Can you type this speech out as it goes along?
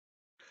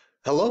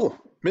Hello,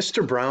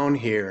 Mr. Brown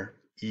here,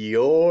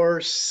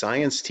 your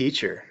science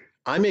teacher.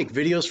 I make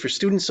videos for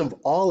students of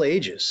all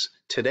ages.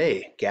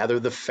 Today, gather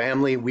the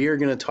family. We are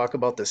going to talk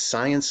about the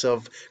science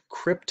of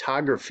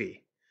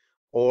cryptography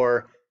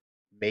or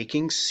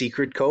making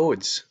secret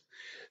codes.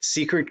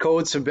 Secret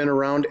codes have been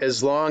around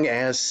as long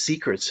as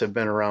secrets have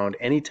been around.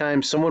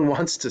 Anytime someone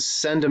wants to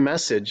send a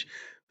message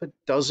but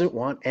doesn't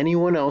want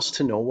anyone else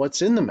to know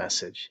what's in the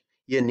message,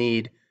 you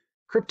need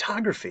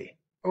cryptography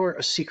or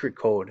a secret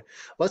code.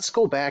 Let's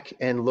go back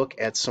and look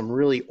at some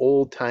really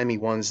old-timey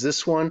ones.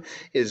 This one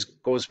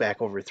goes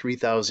back over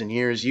 3,000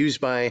 years, used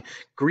by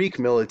Greek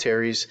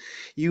militaries.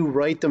 You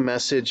write the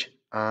message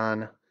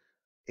on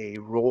a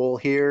roll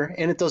here,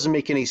 and it doesn't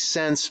make any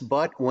sense,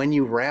 but when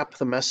you wrap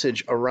the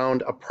message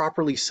around a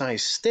properly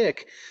sized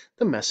stick,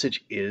 the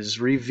message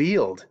is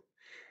revealed.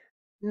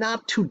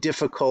 Not too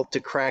difficult to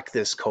crack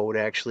this code,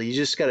 actually. You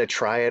just got to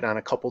try it on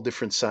a couple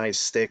different size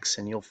sticks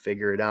and you'll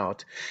figure it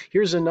out.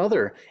 Here's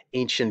another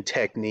ancient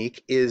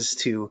technique, is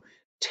to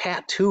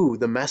tattoo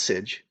the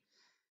message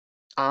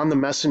on the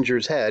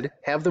messenger's head,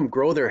 have them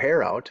grow their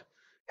hair out,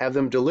 have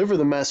them deliver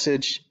the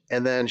message,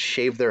 and then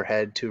shave their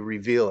head to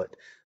reveal it.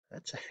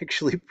 That's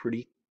actually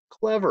pretty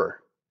clever.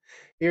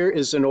 Here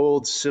is an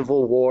old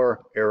Civil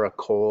War era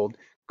code.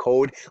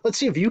 Let's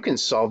see if you can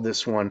solve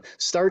this one.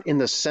 Start in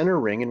the center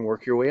ring and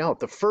work your way out.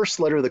 The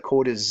first letter of the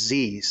code is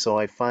Z, so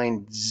I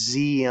find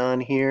Z on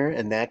here,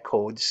 and that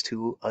codes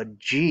to a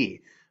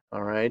G.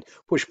 All right,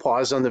 push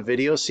pause on the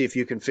video, see if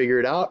you can figure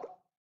it out.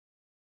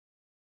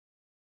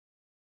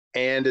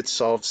 And it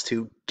solves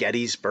to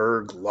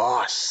Gettysburg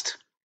Lost.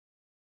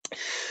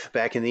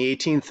 Back in the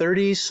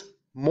 1830s,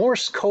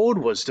 Morse code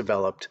was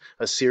developed,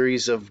 a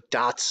series of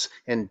dots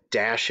and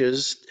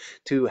dashes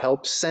to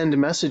help send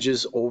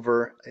messages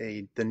over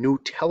the new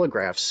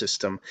telegraph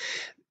system.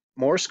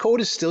 Morse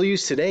code is still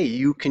used today.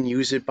 You can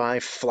use it by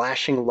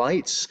flashing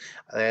lights,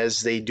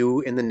 as they do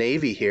in the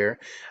Navy here.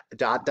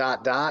 Dot,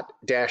 dot, dot,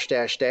 dash,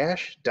 dash,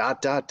 dash,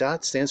 dot, dot,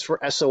 dot stands for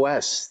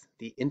SOS,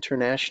 the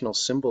international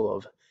symbol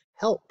of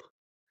help.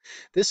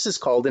 This is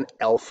called an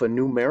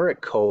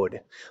alphanumeric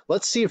code.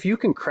 Let's see if you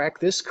can crack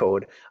this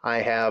code. I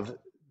have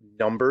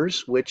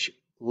numbers which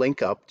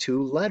link up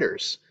to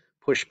letters.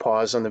 Push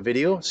pause on the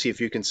video, see if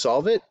you can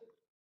solve it.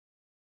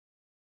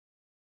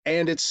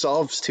 And it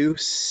solves to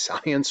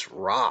Science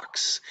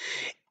Rocks.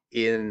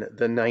 In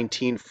the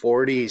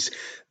 1940s,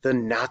 the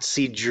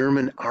Nazi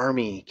German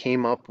army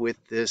came up with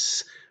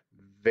this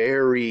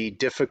very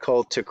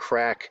difficult to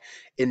crack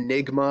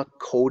Enigma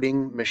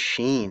coding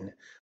machine.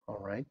 All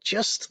right,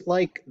 just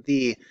like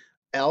the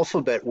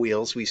alphabet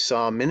wheels we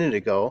saw a minute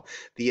ago,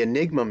 the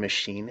Enigma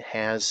machine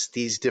has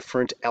these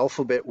different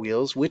alphabet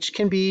wheels which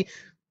can be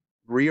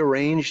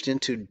rearranged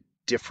into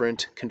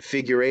different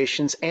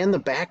configurations, and the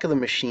back of the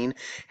machine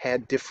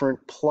had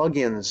different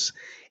plugins.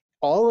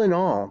 All in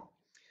all,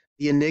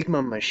 the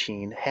Enigma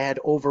machine had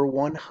over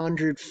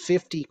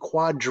 150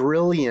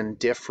 quadrillion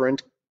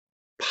different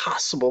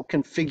possible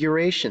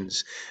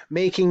configurations,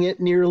 making it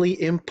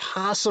nearly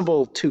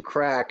impossible to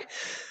crack.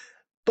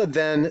 But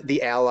then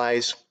the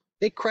Allies,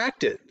 they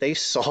cracked it. They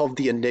solved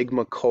the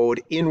Enigma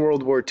code in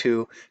World War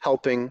II,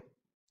 helping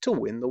to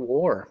win the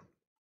war.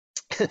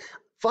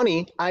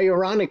 Funny,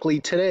 ironically,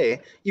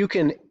 today, you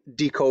can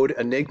decode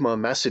Enigma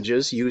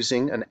messages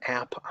using an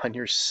app on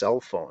your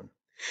cell phone.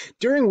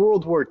 During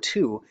World War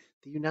II,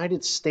 the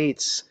United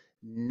States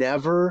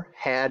never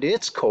had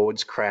its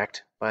codes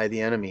cracked by the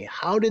enemy.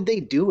 How did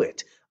they do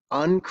it?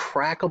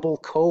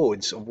 Uncrackable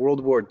codes of World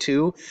War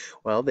II.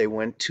 Well, they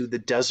went to the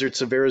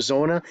deserts of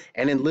Arizona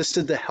and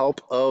enlisted the help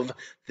of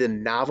the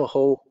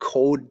Navajo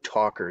code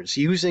talkers.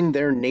 Using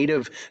their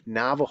native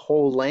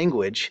Navajo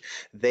language,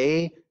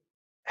 they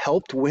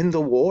helped win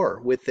the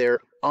war with their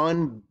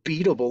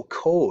unbeatable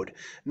code.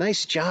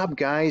 Nice job,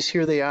 guys.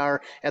 Here they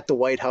are at the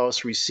White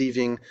House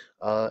receiving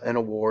an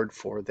award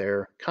for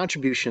their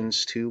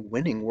contributions to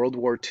winning World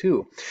War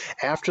II.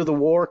 After the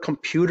war,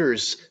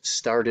 computers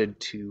started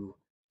to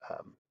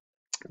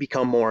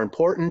become more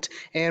important,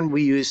 and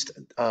we used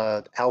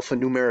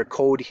alphanumeric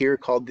code here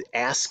called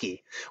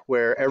ASCII,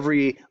 where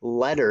every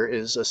letter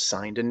is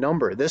assigned a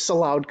number. This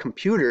allowed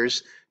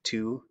computers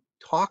to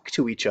talk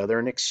to each other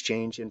and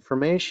exchange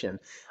information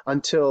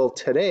until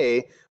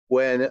today,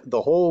 when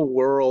the whole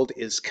world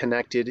is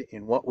connected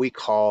in what we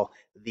call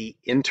the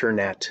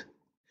internet.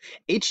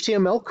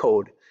 HTML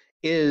code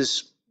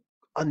is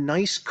a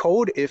nice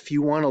code. If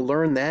you want to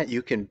learn that,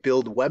 you can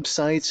build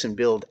websites and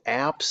build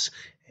apps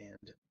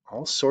and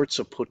all sorts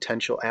of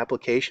potential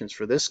applications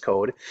for this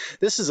code.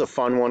 This is a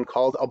fun one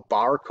called a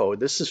barcode.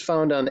 This is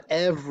found on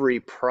every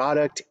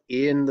product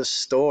in the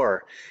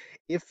store.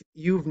 If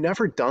you've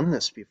never done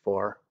this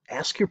before,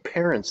 ask your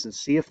parents and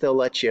see if they'll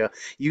let you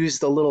use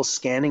the little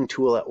scanning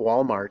tool at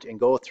Walmart and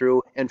go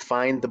through and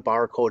find the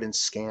barcode and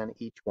scan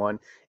each one.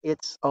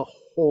 It's a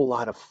whole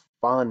lot of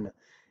fun.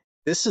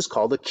 This is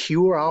called a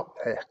QR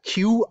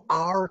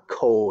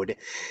code.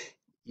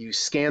 You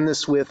scan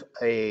this with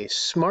a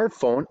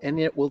smartphone and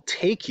it will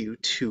take you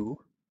to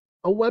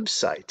a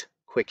website,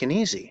 quick and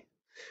easy.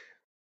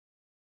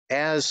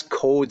 As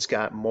codes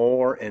got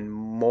more and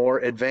more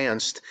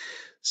advanced,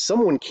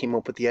 someone came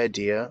up with the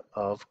idea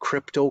of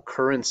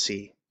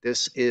cryptocurrency.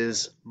 This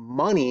is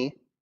money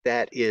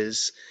that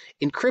is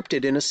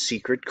encrypted in a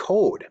secret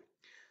code.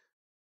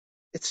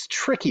 It's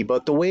tricky,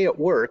 but the way it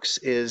works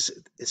is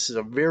this is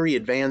a very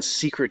advanced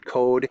secret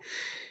code.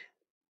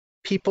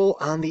 People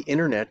on the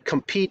internet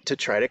compete to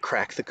try to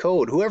crack the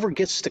code. Whoever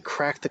gets to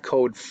crack the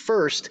code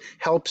first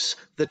helps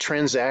the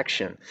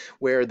transaction,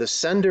 where the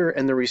sender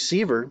and the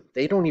receiver,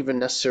 they don't even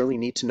necessarily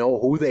need to know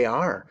who they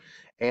are.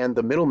 And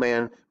the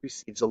middleman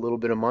receives a little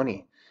bit of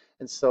money.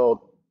 And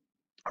so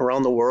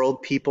around the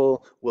world,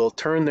 people will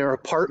turn their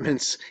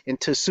apartments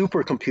into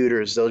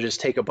supercomputers. They'll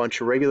just take a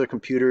bunch of regular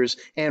computers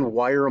and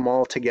wire them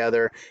all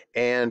together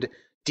and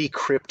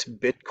decrypt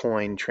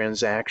Bitcoin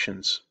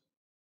transactions.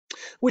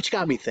 Which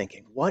got me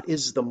thinking, what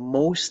is the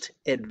most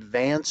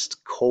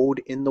advanced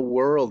code in the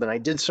world? And I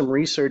did some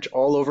research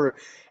all over,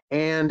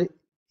 and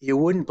you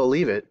wouldn't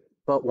believe it,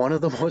 but one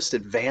of the most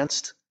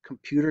advanced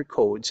computer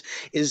codes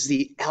is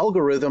the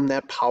algorithm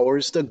that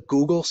powers the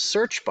Google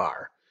search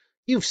bar.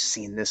 You've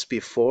seen this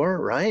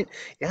before, right?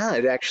 Yeah,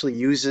 it actually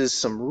uses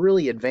some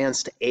really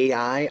advanced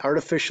AI,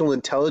 artificial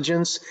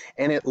intelligence,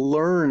 and it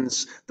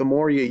learns, the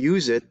more you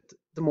use it,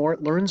 the more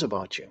it learns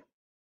about you.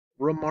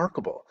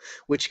 Remarkable,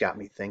 which got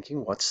me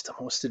thinking, what's the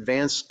most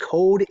advanced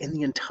code in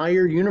the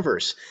entire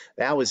universe?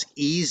 That was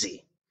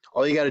easy.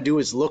 All you got to do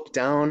is look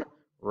down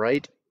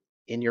right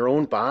in your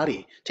own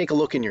body. Take a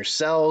look in your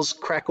cells,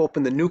 crack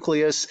open the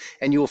nucleus,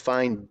 and you'll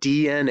find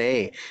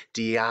DNA,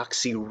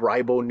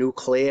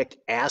 deoxyribonucleic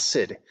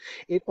acid.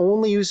 It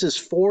only uses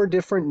 4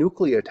 different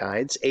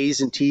nucleotides,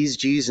 A's and T's,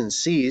 G's and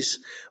C's,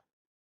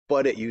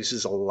 but it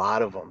uses a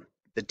lot of them.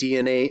 The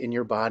DNA in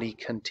your body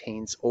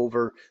contains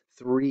over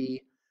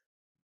 3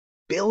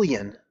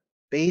 billion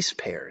base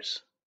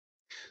pairs.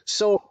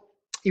 So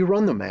you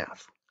run the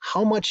math.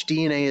 How much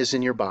DNA is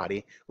in your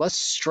body? Let's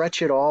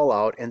stretch it all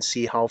out and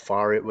see how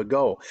far it would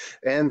go.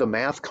 And the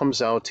math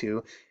comes out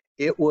to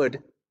it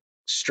would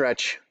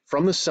stretch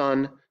from the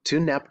sun to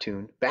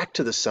Neptune, back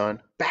to the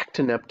sun, back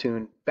to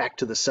Neptune, back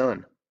to the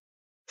sun.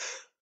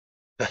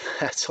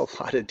 That's a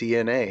lot of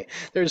DNA.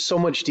 There's so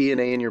much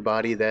DNA in your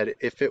body that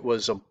if it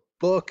was a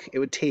book, it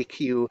would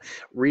take you,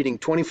 reading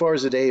 24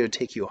 hours a day, it would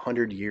take you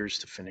 100 years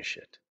to finish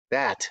it.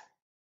 That,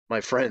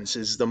 my friends,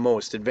 is the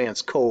most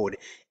advanced code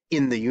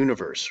in the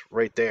universe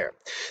right there.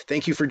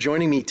 Thank you for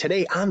joining me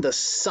today on the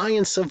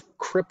Science of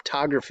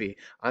Cryptography.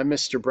 I'm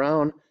Mr.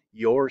 Brown,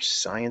 your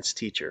science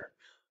teacher.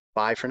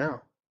 Bye for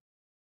now.